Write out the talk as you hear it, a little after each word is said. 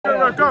Go.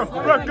 Okay.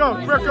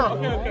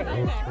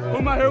 Who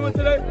am I here with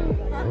today?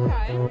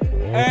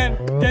 And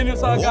Daniel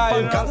saw a guy.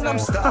 You know Gangnam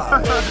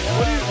Style. What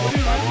do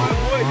you like my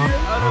boy here?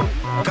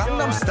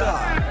 Gangnam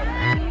Style.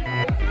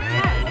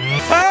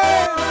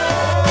 Hey!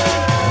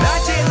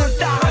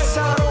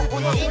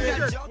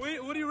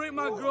 What do you rate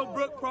my girl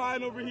Brooke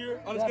crying over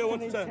here on a scale of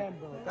 1 to 10?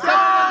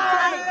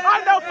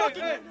 I know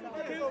fucking.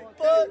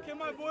 Can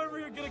my boy over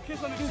here get a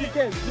kiss on the cheek?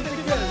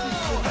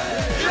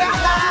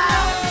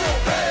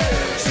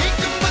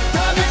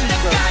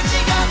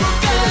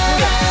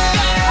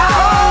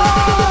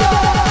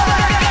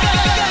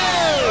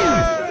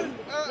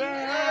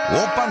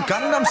 오빤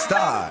강남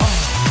스타일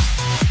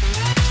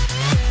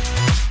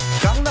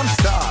강남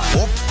스타일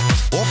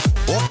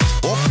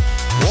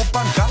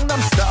오빤 강남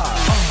스타일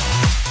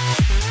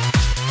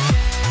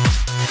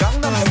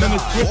And then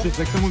it's twisted,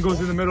 like someone goes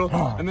in the middle,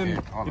 and then, you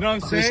know what I'm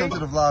saying? Say something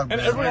to the vlog,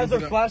 and everyone has their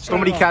flash.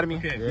 Snowbunny Academy.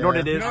 Okay. You know what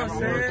it is? You know what I'm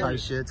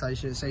saying? Tight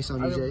shit. Say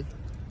something, DJ.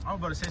 I'm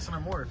about to say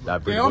something more.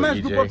 Okay, all men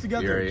group up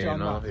together.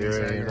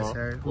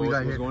 Who we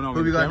got here? Who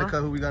we got in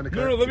the cut?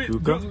 No, let me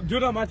do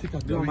it on my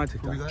TikTok. Bro,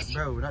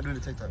 we're not doing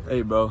the TikTok.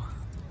 Hey, bro.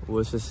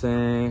 What's this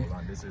saying?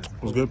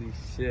 What's good?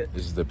 Shit.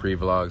 This is the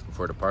pre-vlogs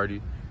before the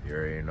party. You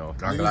already know.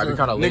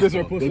 Niggas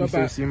are posted up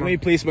at Play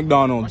Place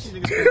McDonald's.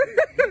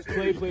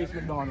 Play Place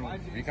McDonald's.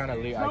 We kind of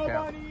late. I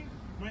can't.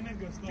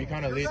 We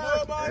kind of late.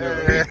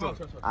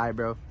 Alright,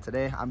 bro.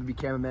 Today I'm gonna be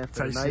cameraman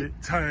for the night.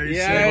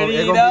 Yeah,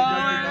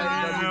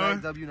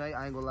 W night.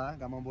 I ain't gonna lie.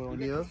 Got my boy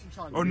O'Neal.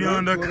 O'Neal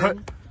in the cut.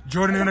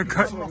 Jordan in the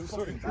cut.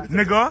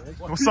 Nigga,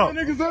 what's up?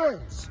 Be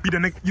the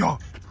nigga. Yo,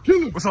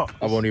 what's up?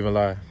 I won't even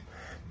lie.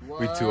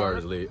 We 2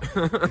 hours late. 2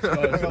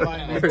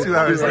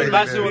 hours late.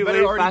 Fashion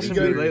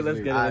be late. Let's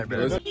get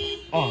it.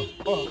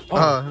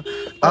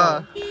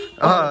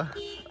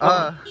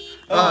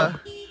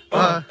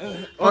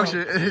 Fuck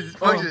shit.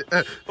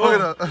 Fuck it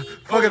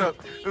up.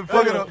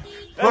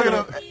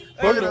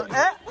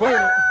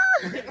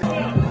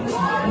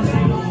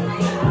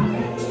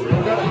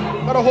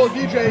 Got a whole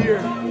DJ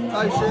here.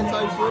 Type shit.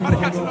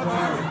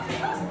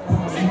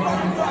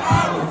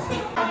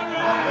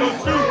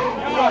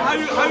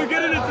 How you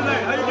getting it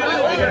tonight? How you getting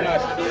it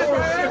tonight?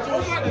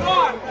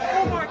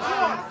 Oh my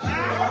god!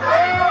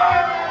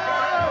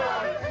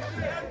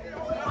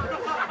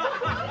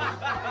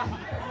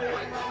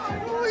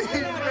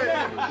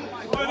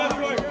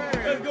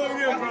 Let's go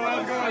again, bro.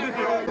 Let's go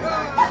again.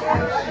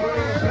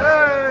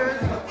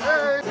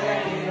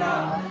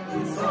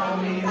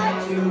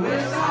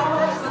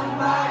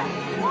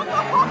 What the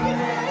fuck is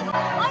this?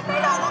 I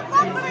made all the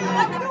fuck with it.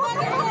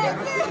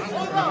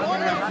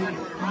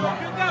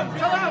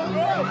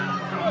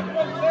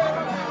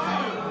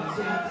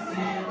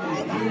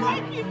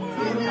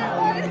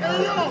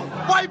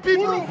 White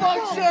people don't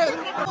fuck shit.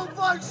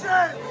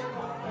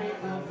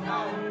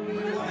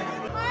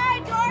 Hi,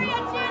 Doria,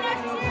 TNS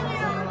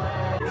cheerleader.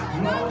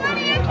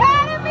 Snowbunny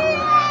Academy.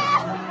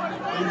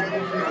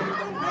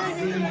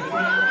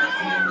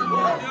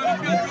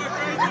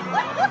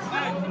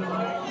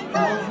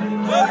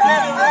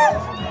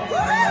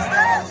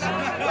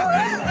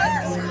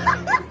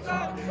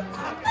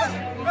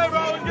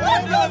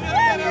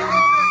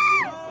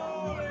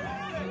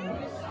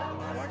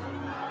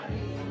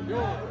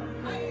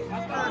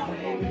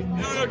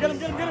 Get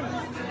him!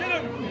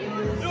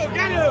 Yo,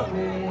 get him!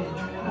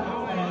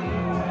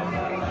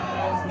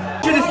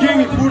 Shit is giving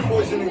me food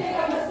poisoning.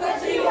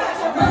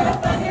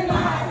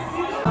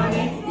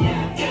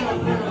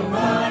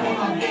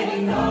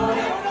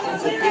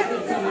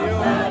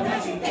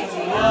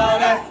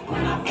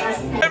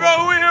 Hey bro,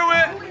 who we here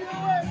with?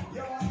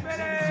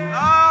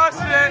 Oh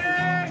shit!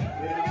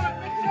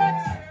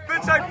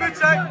 Fit check.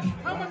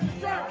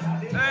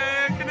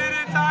 Hey,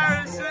 Canadian Tire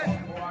and shit.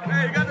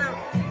 Hey, you got the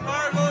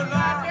cargoes on.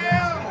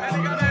 And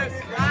you got that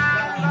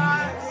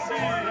skyline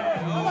shit.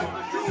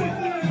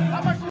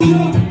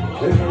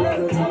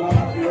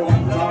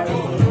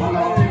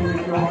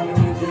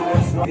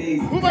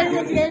 Who am I here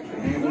with today?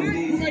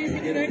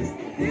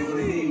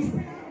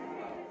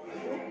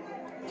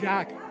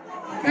 Jack.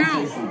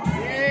 Bounce.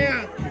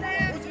 Yeah.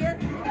 Who's here?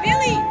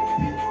 Billy.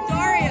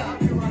 Daria.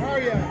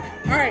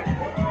 All right.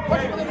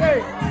 Question of the day.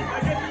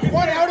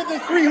 One out of the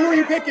 3, who are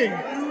you picking?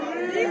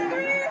 These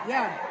 3?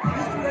 Yeah.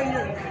 These 2 right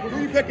here. Who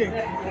are you picking?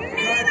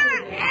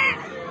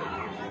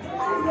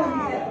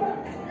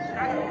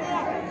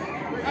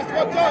 That's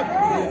fucked up.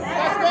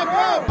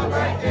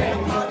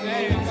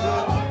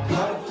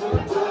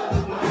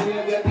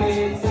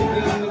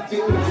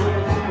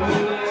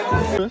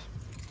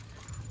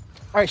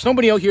 All right,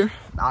 Snowbunny out here.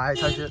 Alright,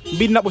 touch it.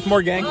 Beating up with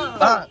more gang.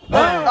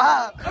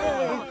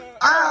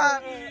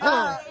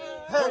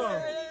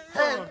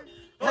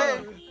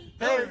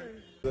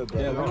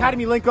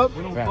 Academy link up.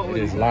 It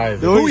is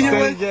live. Who you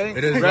with?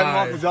 It is Red live.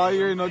 Waffles out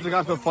here, you know, just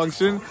got the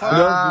function.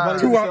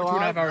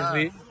 2.5 hours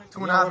late.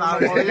 2.5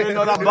 hours. You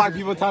know that black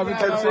people type of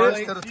type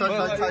shit.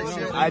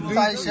 I do.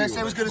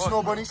 Say what's good to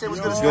Snowbunny. Say what's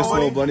good to Good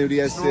Snowbunny. Snowbunny, what do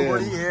you guys say?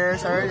 Snowbunny,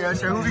 yeah,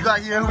 sir. Who we got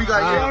here? We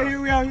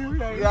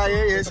out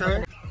here. Yeah,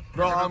 sir.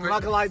 Bro, I'm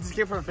not gonna lie, just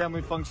came from a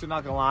family function,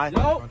 not gonna lie.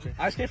 Yo,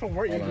 I just came from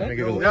work.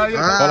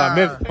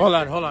 Hold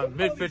on,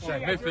 mid-fit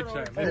check. Mid-fit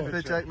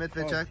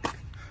check.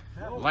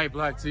 Light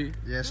black tee,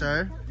 Yes,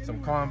 sir.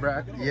 some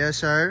cornbread. Yes,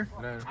 sir.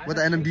 Then With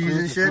the NMDs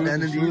and shit. The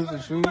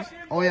NMDs. shoes.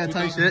 Oh, yeah,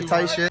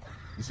 tight shit.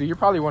 You see, you're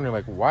probably wondering,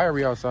 like, why are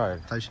we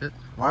outside? Tight shit.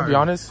 I'll be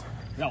honest,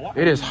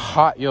 it is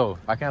hot, yo.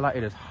 I can't lie,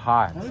 it is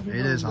hot.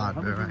 It is hot,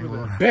 bro.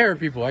 Right? Bare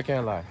people, I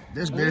can't lie.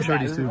 There's bare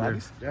shorties too, bro.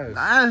 Yes.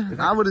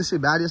 I wouldn't say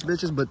baddest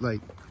bitches, but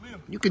like,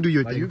 you can do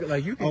your thing. You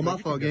can, Oh, my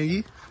fault,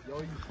 gangy.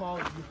 But all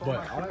I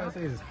gotta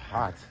say is it's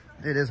hot.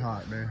 It is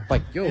hot, man.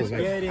 Like, yo,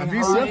 like,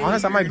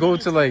 honest, I might go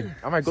to like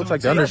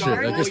the other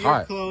shit. Like, it's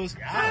hot.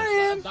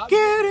 I am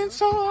getting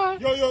so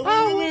hot. Yo, wait. Who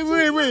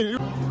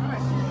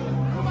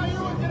am I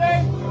here with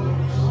today?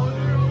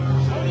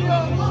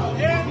 O'Neal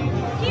and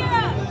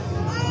Kira.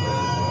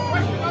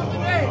 question of the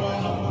day.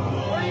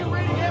 What are you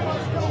rating him on a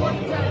scale of 1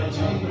 to 10?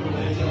 7.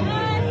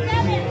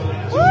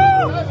 Woo!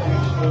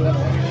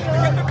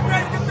 Get the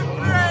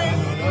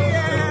praise,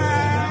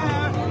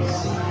 yeah.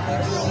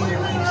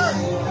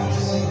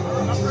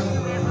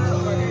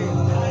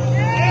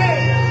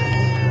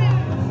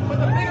 But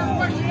the bigger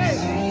question is,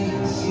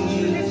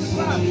 it's the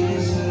slap.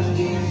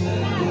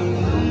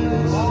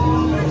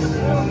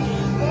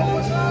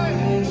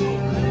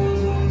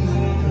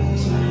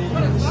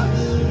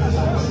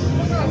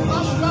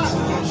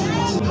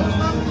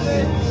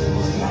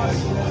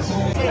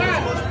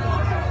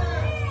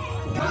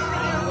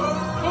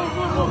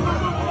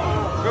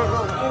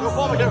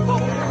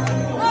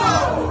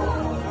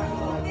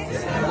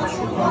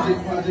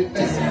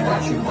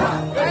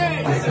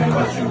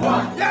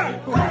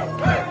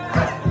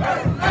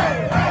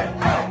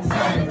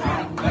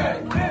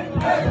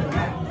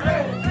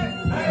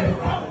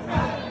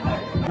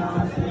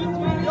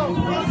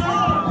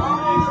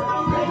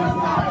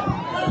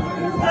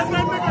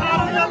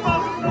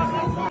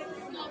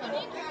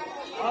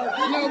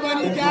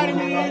 Snowbunny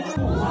Academy.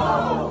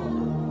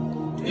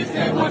 This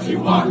ain't what you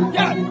want.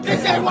 Yeah,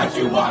 this ain't what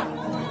you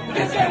want.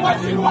 This ain't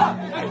what you want.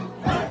 Hey,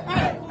 hey,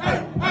 hey,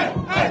 hey,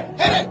 hey,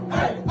 hit it.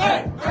 Hey, hey, hey,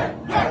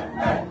 hey,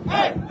 hey, hey,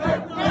 hey,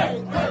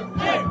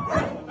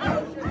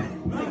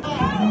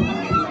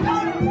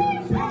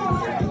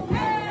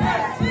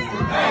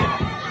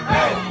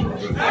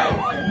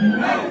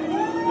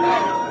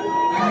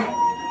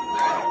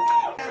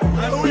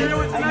 Who are you here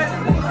with tonight?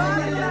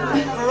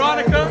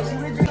 Veronica.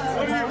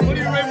 What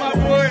do you rate my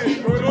boy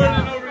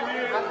Jordan over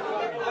here?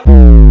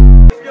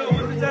 Let's go,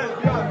 1 to 10.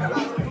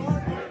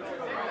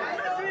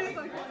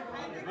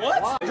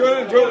 What?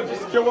 Jordan,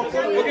 just kill one.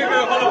 Okay,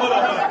 man, hold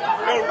on.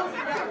 Yo,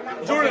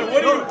 Jordan,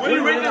 what do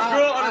you rate this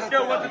girl on a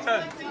scale of 1 to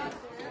 10?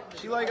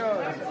 She like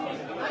a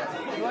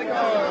 6.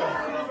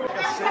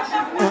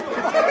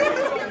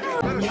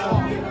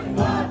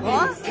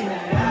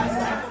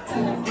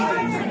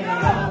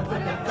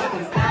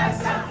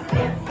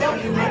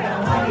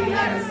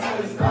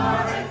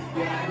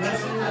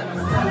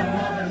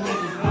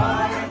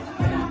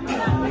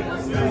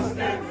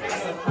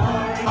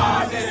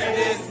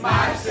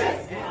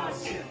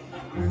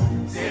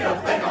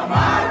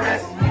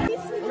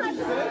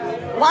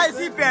 Why is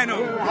he fan of?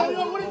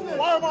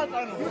 Why am I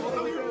fan of?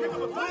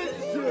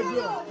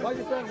 Why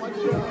you fan?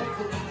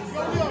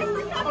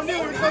 O'Neal,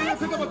 you're going to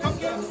pick up a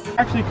cupcake?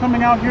 Actually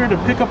coming out here to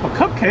pick up a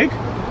cupcake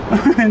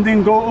and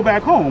then go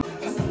back home.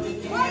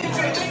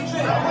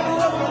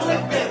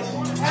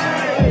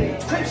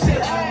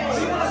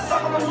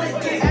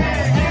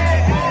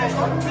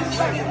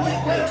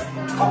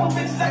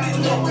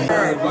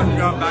 One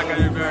drop back at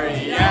your very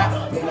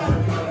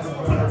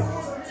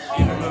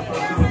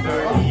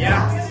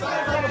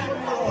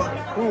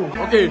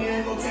Okay,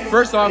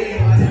 first off,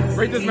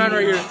 rate this man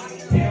right here. No,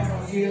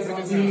 you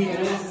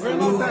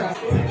go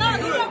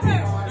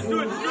first. Let's do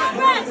it.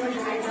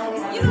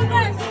 You go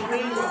first.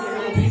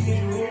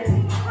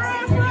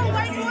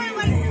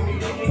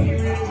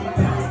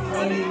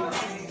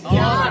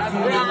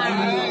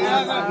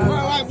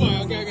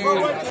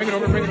 Bring it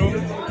over to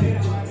Jordan.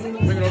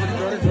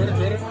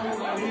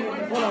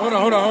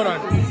 Hold on.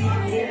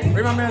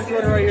 Bring my man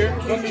Jordan right here.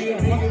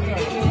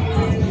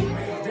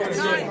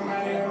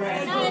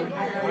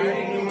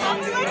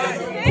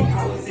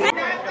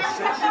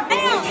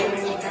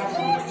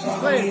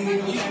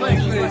 He's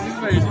playing.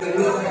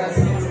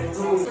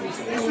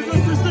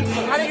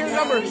 I didn't hear the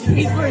number.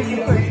 He's playing.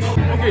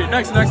 Okay,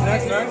 next.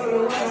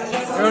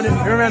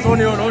 Your man's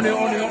O'Neal. Your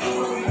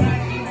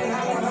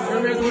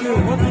man's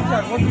O'Neal. 1 through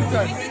 10. What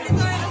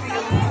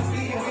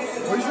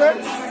you said?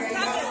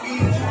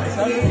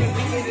 7?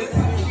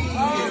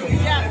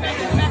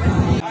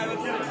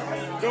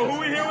 Yo, who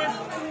we here with?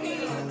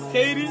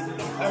 Katie?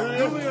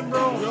 Julian,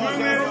 bro.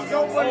 Julian.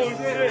 Oh,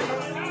 shit.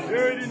 You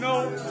already know.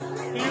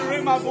 Can you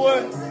rate my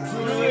boy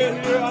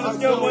Julian here on a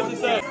scale of 1 to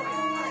 7?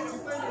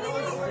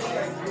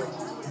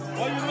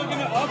 Why are you looking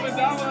it up and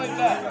down like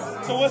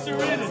that? So what's your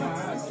rating?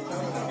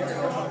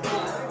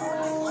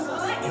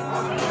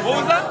 What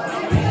was that?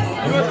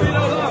 You gotta say it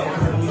out loud.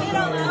 You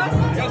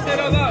gotta say it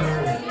out loud.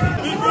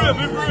 Be real.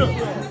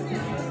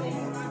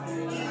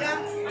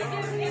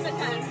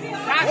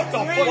 That's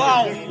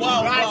Wow.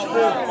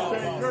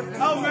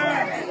 Oh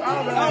man.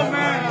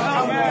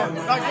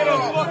 Now get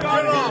off.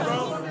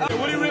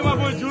 What do you rate my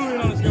boy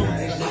Julian on the scale?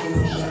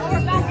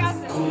 We're back out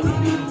there.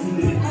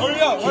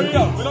 Hurry up.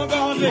 We don't got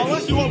all day.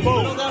 Unless you want both.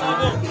 We don't got all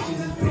day.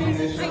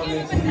 I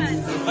give him a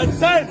 10. A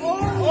 10.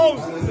 Oh.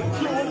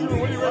 What do you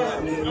rate her?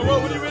 You know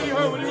what do you really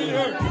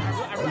hurt?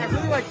 I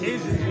really like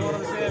Asians, you know what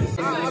I'm saying?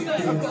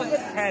 I'm good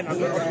 10. I'm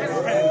good 10.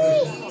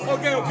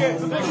 Okay.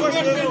 So next one.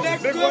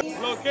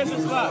 Look, kiss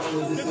and slap.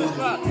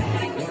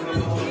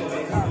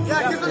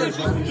 Yeah, give it a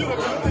shot.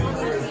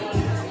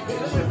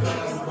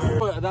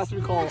 That's what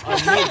we call a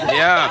nigga.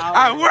 Yeah.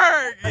 At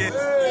work.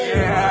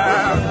 Yeah.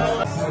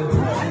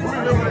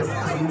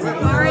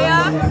 Maria.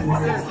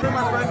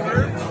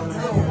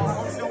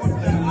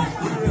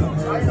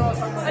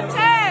 A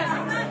 10.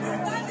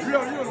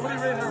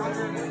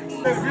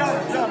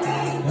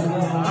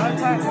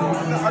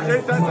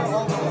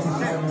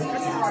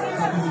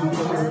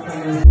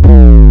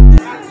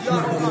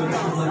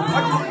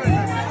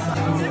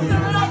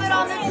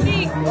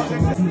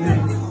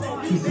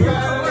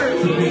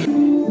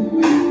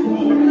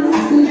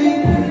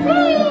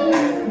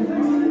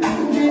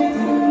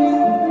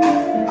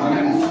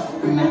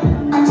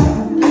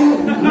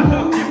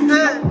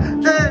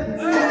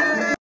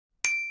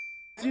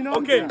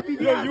 Okay,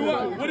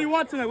 what do you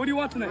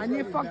want tonight? I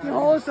need fucking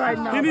hoes right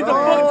now. He needs to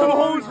fuck some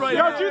hoes right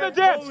now. Yo,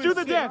 do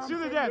the dance.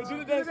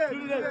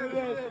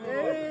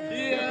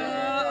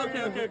 Yeah.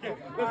 Okay.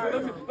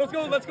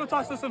 Let's go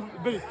talk to some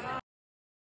bitches.